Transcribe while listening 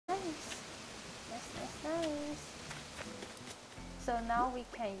So now we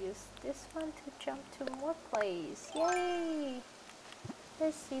can use this one to jump to more place. Yay!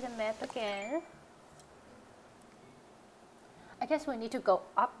 Let's see the map again. I guess we need to go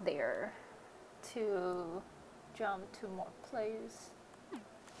up there to jump to more place.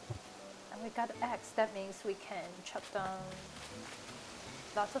 And we got X, that means we can chop down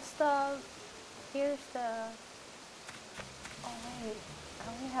lots of stuff. Here's the... Oh wait,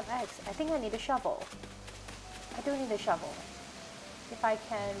 I only have X. I think I need a shovel. I do need a shovel. If I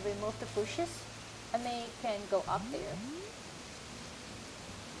can remove the bushes, I can go up there.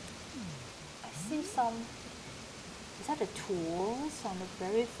 I see some... Is that the tools on the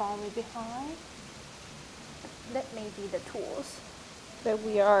very far way behind? That may be the tools that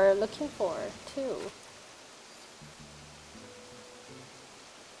we are looking for too.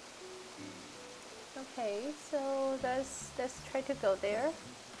 Okay, so let's try to go there.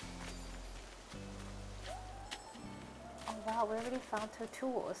 Oh wow, we already found 2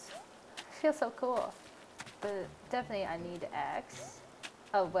 tools. Feels so cool. But definitely I need axe.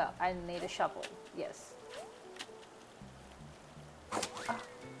 Oh well, I need a shovel. Yes. Oh.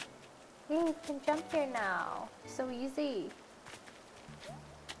 Hey, you can jump here now. So easy.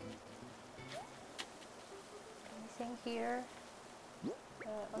 Anything here?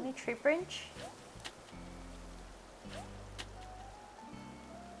 Only tree branch.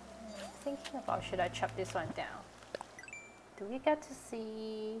 Thinking about, should I chop this one down? Do we get to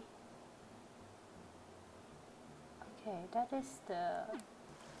see? Okay, that is the...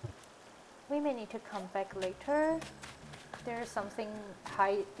 We may need to come back later. There's something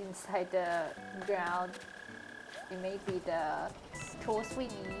hide inside the ground. It may be the tools we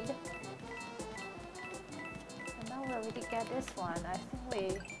need. And now we already get this one. I think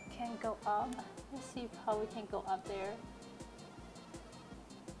we can go up. Let's see how we can go up there.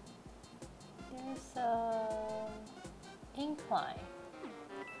 There's a incline.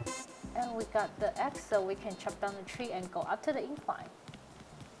 And we got the X, so we can chop down the tree and go up to the incline.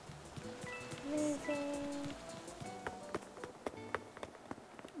 Amazing.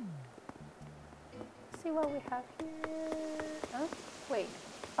 See what we have here. Huh? Wait.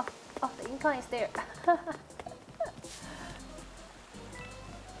 Oh, the incline is there.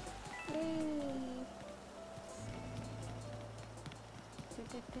 Yay.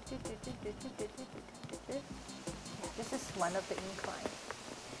 This is one of the incline.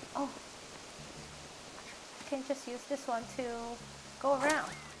 Oh, I can just use this one to go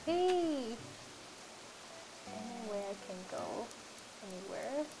around. Hey! Anywhere I can go.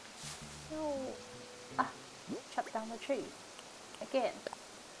 Anywhere. No. Chop down the tree. Again.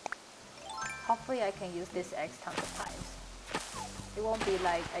 Hopefully I can use this X tons of times. It won't be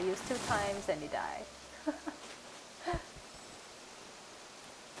like I use 2 times and it die.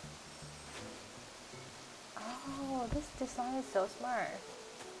 Oh, this design is so smart.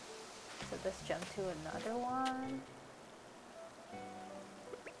 So let's jump to another one.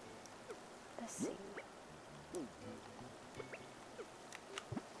 Let's see.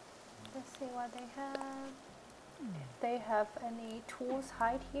 Let's see what they have. If they have any tools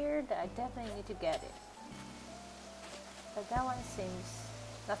hide here, then I definitely need to get it. But that one seems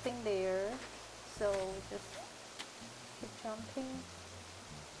nothing there, so just keep jumping.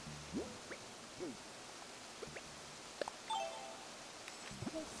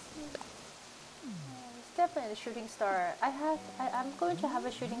 Let's see. It's definitely a shooting star. I'm going to have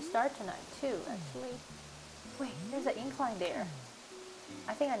a shooting star tonight too, actually. Wait, there's an incline there.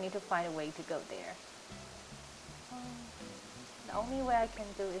 I think I need to find a way to go there. The only way I can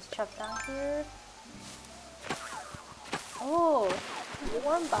do is chop down here. Oh,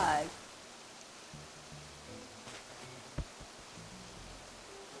 warm bag.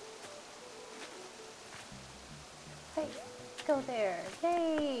 Hey, go there.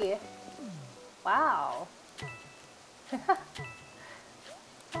 Yay! Wow.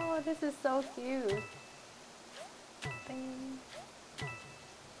 Oh, this is so cute. Bing.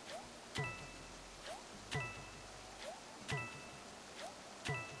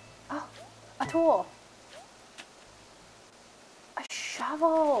 Oh, a tool. A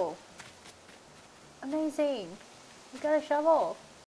shovel. Amazing. We got a shovel.